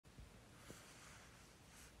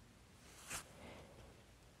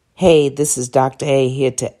Hey, this is Dr. A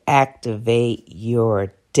here to activate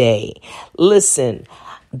your day. Listen,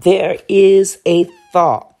 there is a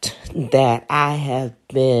thought that I have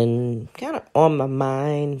been kind of on my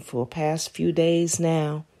mind for the past few days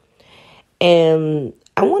now. And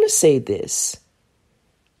I want to say this.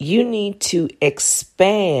 You need to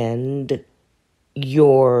expand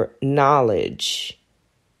your knowledge,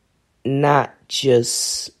 not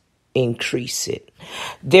just increase it.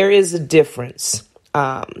 There is a difference.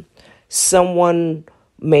 Someone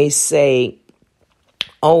may say,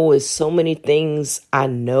 oh, it's so many things I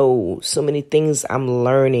know, so many things I'm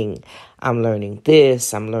learning. I'm learning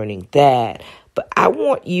this, I'm learning that. But I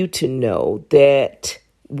want you to know that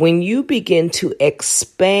when you begin to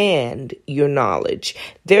expand your knowledge,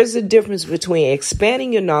 there's a difference between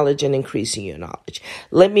expanding your knowledge and increasing your knowledge.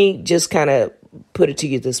 Let me just kind of put it to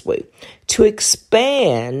you this way. To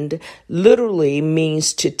expand literally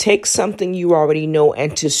means to take something you already know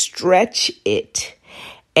and to stretch it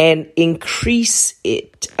and increase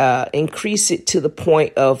it to the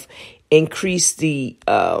point of increase the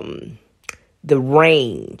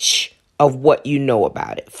range of what you know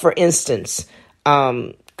about it. For instance,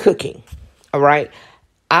 cooking. All right.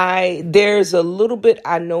 There's a little bit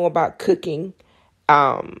I know about cooking.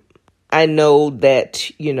 I know that,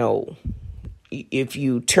 if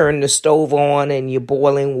you turn the stove on and you're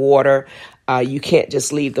boiling water, you can't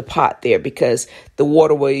just leave the pot there because the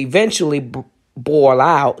water will eventually boil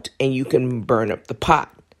out and you can burn up the pot.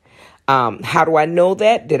 How do I know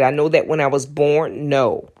that? Did I know that when I was born?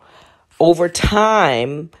 No. Over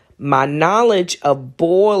time, my knowledge of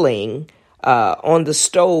boiling on the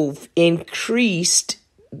stove increased.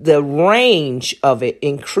 The range of it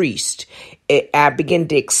increased. I began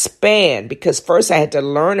to expand because first I had to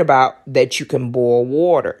learn about that you can boil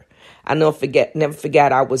water. I never forget.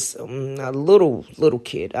 I was a little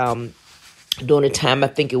kid. During the time, I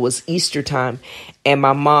think it was Easter time, and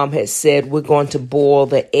my mom had said we're going to boil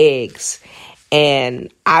the eggs,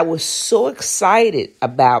 and I was so excited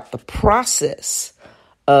about the process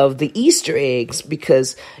of the Easter eggs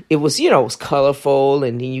because it was, it was colorful,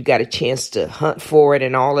 and then you got a chance to hunt for it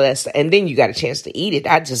and all of that stuff. And then you got a chance to eat it.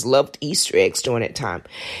 I just loved Easter eggs during that time.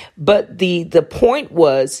 But the point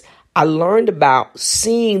was I learned about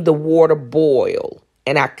seeing the water boil,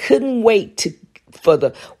 and I couldn't wait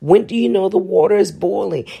when do you know the water is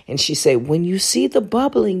boiling? And she said, when you see the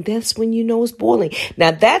bubbling, that's when you know it's boiling.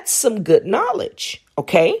 Now that's some good knowledge.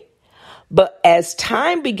 Okay. But as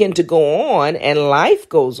time began to go on and life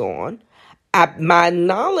goes on, my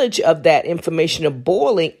knowledge of that information of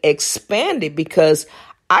boiling expanded because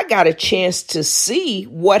I got a chance to see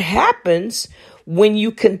what happens when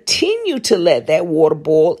you continue to let that water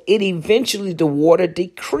boil. The water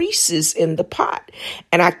decreases in the pot.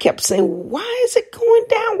 And I kept saying, why is it going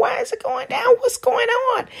down? Why is it going down? What's going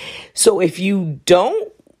on? So if you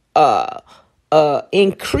don't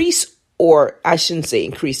increase, or I shouldn't say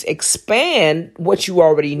increase, expand what you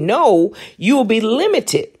already know, you will be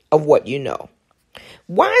limited of what you know.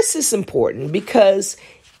 Why is this important? Because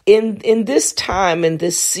in this time, in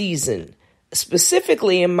this season,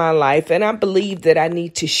 specifically in my life, and I believe that I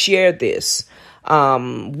need to share this,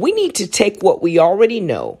 we need to take what we already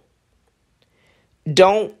know.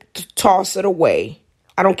 Don't toss it away.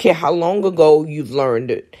 I don't care how long ago you've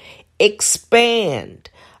learned it.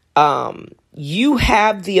 Expand. You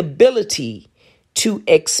have the ability to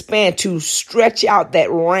expand, to stretch out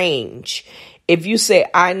that range. If you say,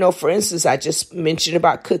 I know, for instance, I just mentioned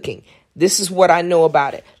about cooking. This is what I know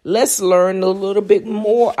about it. Let's learn a little bit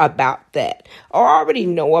more about that. Or I already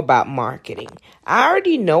know about marketing. I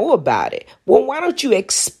already know about it. Well, why don't you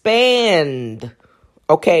expand?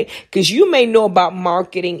 Okay, because you may know about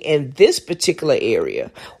marketing in this particular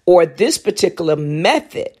area or this particular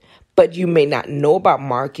method, but you may not know about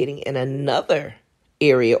marketing in another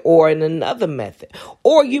area or in another method.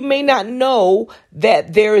 Or you may not know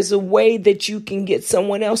that there is a way that you can get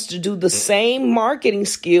someone else to do the same marketing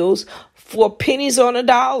skills for pennies on a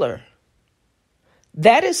dollar.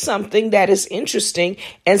 That is something that is interesting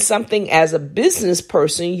and something as a business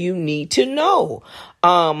person you need to know.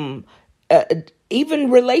 Even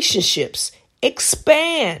relationships.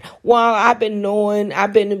 Expand. While I've been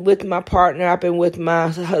with my partner, I've been with my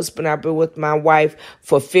husband, I've been with my wife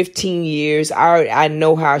for 15 years. I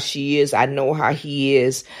know how she is. I know how he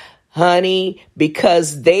is. Honey,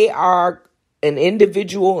 because they are an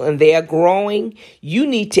individual and they are growing, you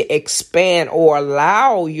need to expand or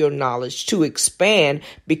allow your knowledge to expand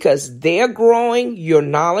because they're growing. Your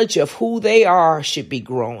knowledge of who they are should be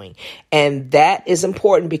growing. And that is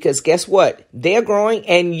important because guess what? They're growing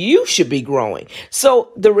and you should be growing.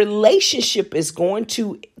 So the relationship is going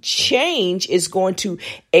to change is going to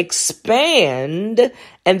expand.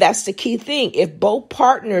 And that's the key thing. If both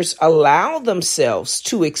partners allow themselves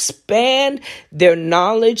to expand their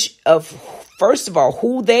knowledge of, first of all,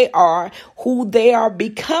 who they are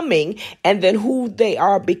becoming, and then who they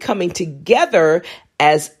are becoming together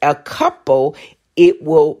as a couple, it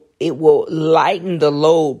will lighten the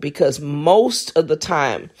load, because most of the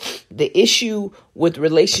time the issue with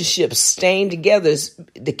relationships staying together is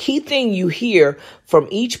the key thing you hear from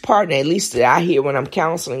each partner, at least that I hear when I'm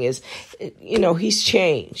counseling, is, he's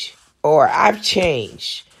changed or I've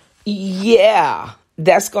changed. Yeah,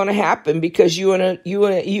 that's going to happen because you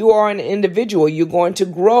are an individual. You're going to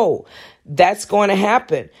grow. That's going to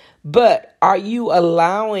happen. But are you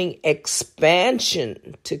allowing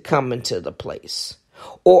expansion to come into the place?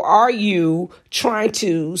 Or are you trying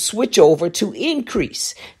to switch over to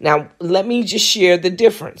increase? Now, let me just share the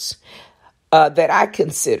difference that I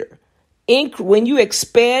consider. When you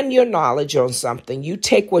expand your knowledge on something, you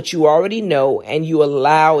take what you already know and you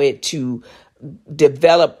allow it to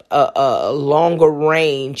develop a longer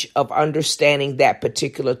range of understanding that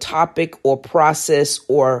particular topic or process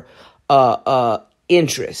or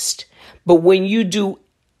interest. But when you do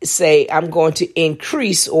say, I'm going to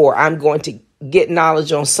increase or I'm going to get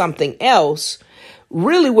knowledge on something else,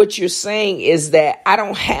 really what you're saying is that I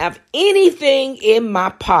don't have anything in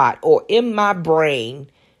my pot or in my brain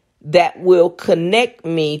that will connect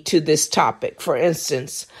me to this topic. For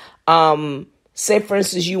instance, say, for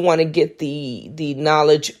instance, you want to get the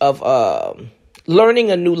knowledge of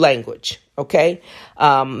learning a new language. Okay.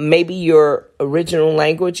 Maybe your original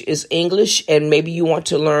language is English, and maybe you want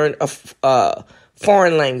to learn a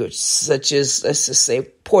foreign language, such as, let's just say,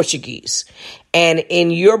 Portuguese. And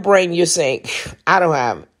in your brain, you're saying, I don't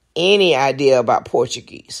have any idea about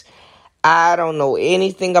Portuguese. I don't know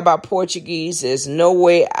anything about Portuguese. There's no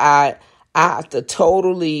way I have to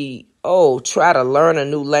totally, try to learn a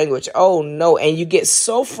new language. Oh, no. And you get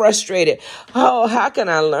so frustrated. Oh, how can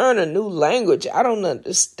I learn a new language? I don't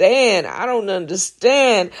understand.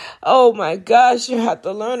 Oh, my gosh, you have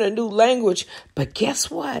to learn a new language. But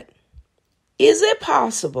guess what? Is it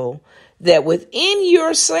possible that within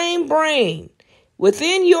your same brain,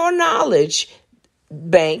 within your knowledge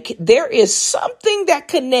bank, there is something that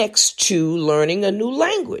connects to learning a new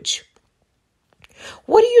language?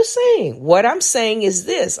 What are you saying? What I'm saying is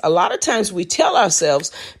this. A lot of times we tell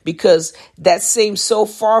ourselves, because that seems so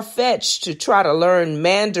far-fetched, to try to learn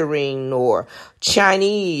Mandarin or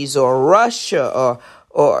Chinese or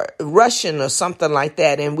or Russian or something like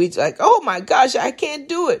that. And we like, oh my gosh, I can't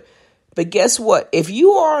do it. But guess what? If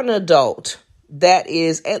you are an adult that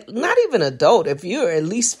is not even adult, if you're at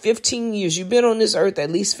least 15 years, you've been on this earth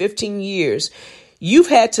at least 15 years, you've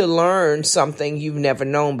had to learn something you've never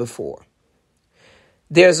known before.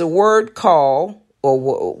 There's a word called,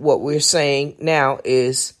 or what we're saying now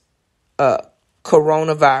is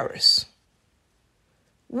coronavirus.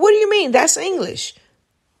 What do you mean? That's English.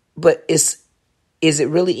 But is it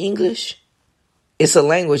really English? It's a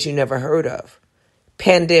language you never heard of.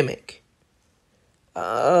 Pandemic.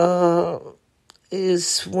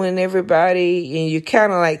 Is when everybody, and you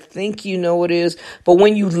kind of like think you know what it is, but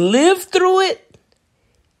when you live through it,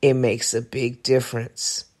 it makes a big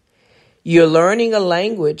difference. You're learning a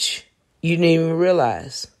language you didn't even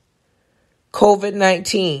realize.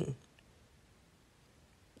 COVID-19.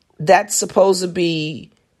 That's supposed to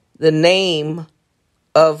be the name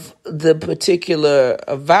of the particular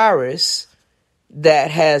virus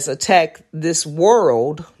that has attacked this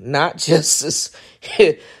world, not just this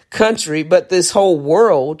country, but this whole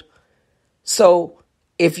world. So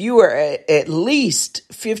if you are at least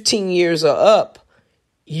 15 years or up,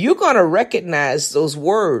 you're going to recognize those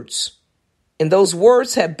words. And those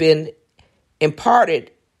words have been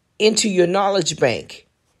imparted into your knowledge bank.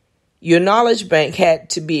 Your knowledge bank had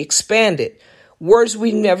to be expanded. Words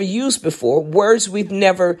we've never used before. Words we've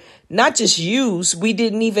never, not just used, we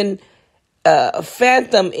didn't even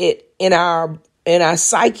fathom it in our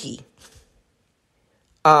psyche.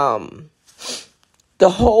 The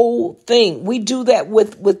whole thing. We do that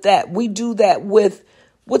with that. We do that with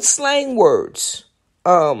slang words.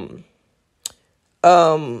 I'm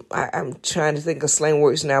trying to think of slang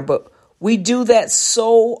words now, but we do that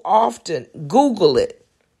so often. Google it.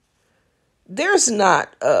 There's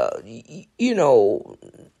not, more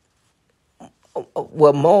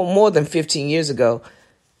than 15 years ago,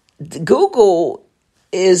 Google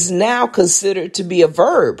is now considered to be a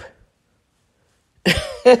verb.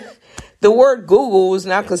 The word Google is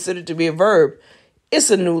now considered to be a verb.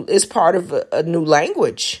 It's part of a new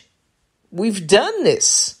language. We've done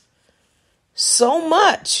this so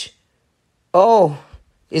much. Oh,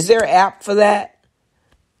 is there an app for that?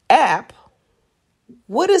 app.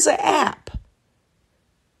 What is an app?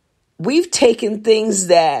 We've taken things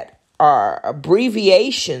that are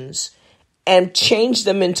abbreviations and changed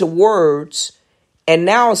them into words, and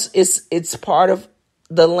now it's part of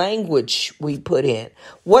the language we put in.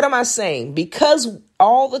 What am I saying? Because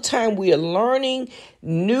all the time we are learning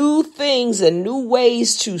new things and new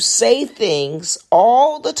ways to say things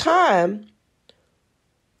all the time,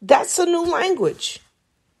 that's a new language.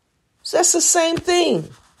 So that's the same thing.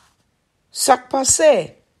 Sac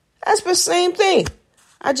passe. That's the same thing.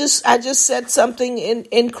 I just said something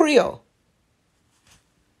in Creole.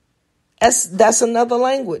 That's another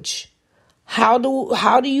language. How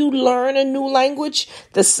do you learn a new language?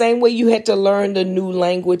 The same way you had to learn the new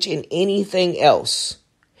language in anything else.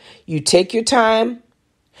 You take your time,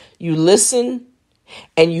 you listen,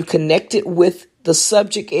 and you connect it with the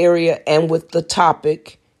subject area and with the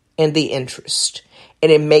topic and the interest.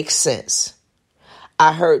 And it makes sense.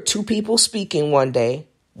 I heard two people speaking one day.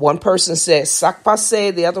 One person said, sac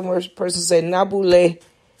passe. The other person said, naboule.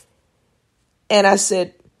 And I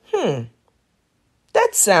said,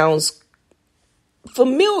 that sounds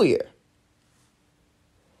familiar.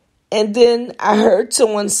 And then I heard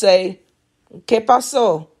someone say, ¿qué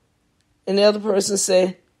pasó? And the other person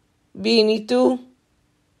said, bien, ¿y tú?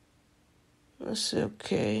 I said,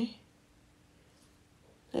 okay.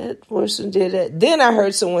 That person did that. Then I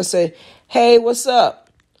heard someone say, hey, what's up?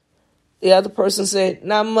 The other person said,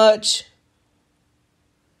 not much.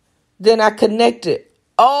 Then I connected.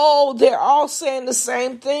 Oh, they're all saying the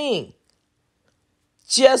same thing.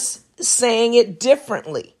 Just saying it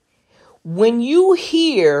differently. When you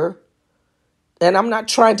hear, and I'm not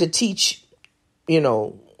trying to teach,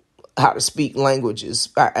 how to speak languages.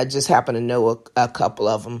 I just happen to know a couple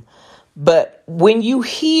of them. But when you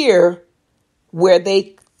hear where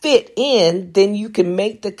they fit in, then you can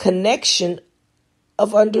make the connection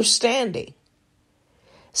of understanding.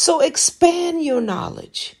 So expand your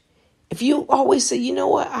knowledge. If you always say, you know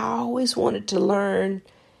what, I always wanted to learn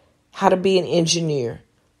how to be an engineer,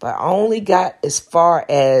 but I only got as far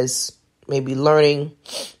as maybe learning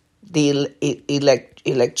the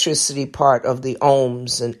electricity part of the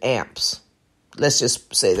ohms and amps. Let's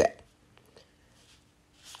just say that.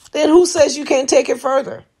 Then who says you can't take it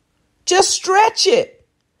further? Just stretch it.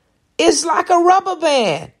 It's like a rubber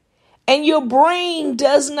band. And your brain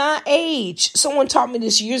does not age. Someone taught me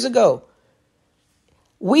this years ago.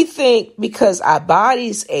 We think because our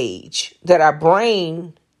bodies age, that our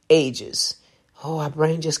brain ages. Oh, our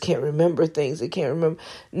brain just can't remember things. It can't remember.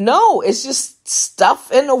 No, it's just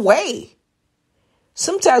stuff in a way.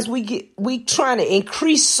 Sometimes we trying to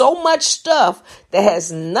increase so much stuff that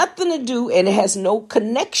has nothing to do and it has no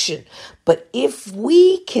connection. But if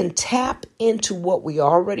we can tap into what we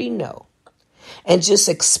already know and just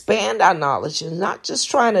expand our knowledge and not just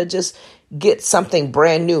trying to just get something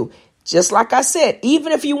brand new. Just like I said,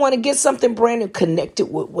 even if you want to get something brand new, connect it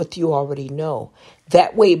with what you already know.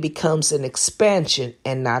 That way it becomes an expansion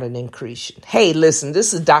and not an increase. Hey, listen,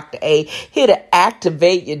 this is Dr. A, here to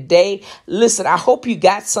activate your day. Listen, I hope you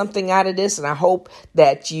got something out of this, and I hope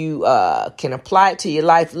that you can apply it to your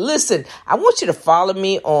life. Listen, I want you to follow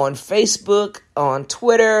me on Facebook, on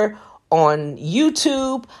Twitter, on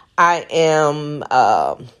YouTube. I am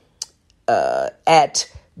at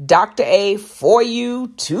Dr. A for you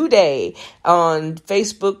today on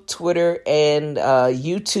Facebook, Twitter, and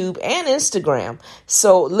YouTube and Instagram.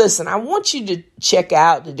 So listen, I want you to check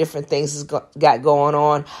out the different things it's got going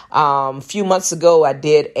on. A few months ago, I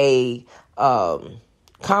did a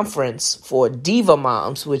conference for Diva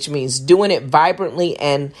Moms, which means doing it vibrantly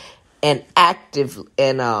and active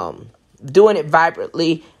and doing it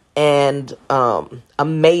vibrantly and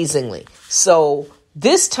amazingly. So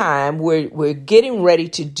this time we're getting ready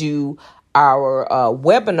to do our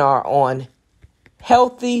webinar on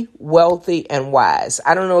healthy, wealthy, and wise.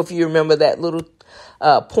 I don't know if you remember that little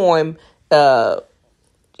poem.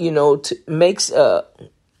 Makes I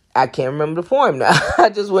can't remember the poem now. I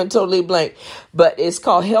just went totally blank. But it's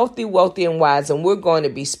called Healthy, Wealthy, and Wise, and we're going to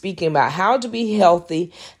be speaking about how to be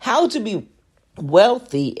healthy, how to be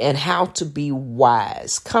wealthy, and how to be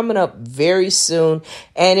wise, coming up very soon.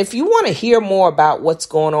 And if you want to hear more about what's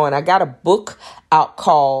going on, I got a book out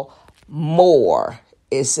called More.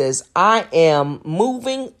 It says, I am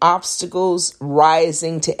moving obstacles,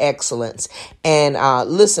 rising to excellence. And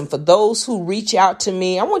listen, for those who reach out to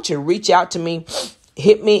me, I want you to reach out to me.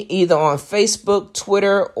 Hit me either on Facebook,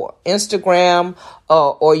 Twitter, or Instagram,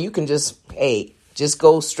 or you can just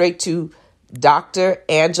go straight to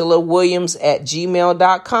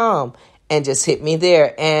drangela.williams@gmail.com and just hit me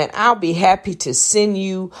there. And I'll be happy to send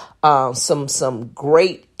you some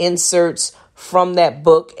great inserts from that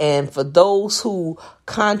book. And for those who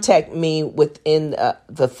contact me within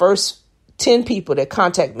the first 10 people that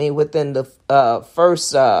contact me within the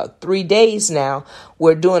first 3 days now,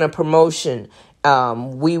 we're doing a promotion.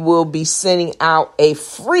 We will be sending out a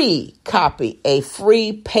free copy, a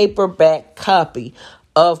free paperback copy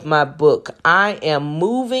of my book. I Am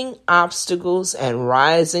Moving Obstacles and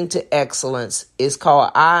Rising to Excellence. It's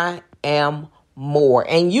called I Am More.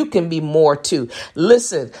 And you can be more too.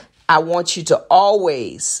 Listen, I want you to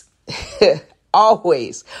always,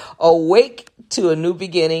 always awake to a new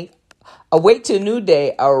beginning. Awake to a new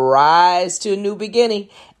day, arise to a new beginning,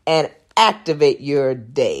 and activate your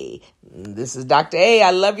day. This is Dr. A.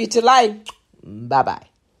 I love you to life. Bye-bye.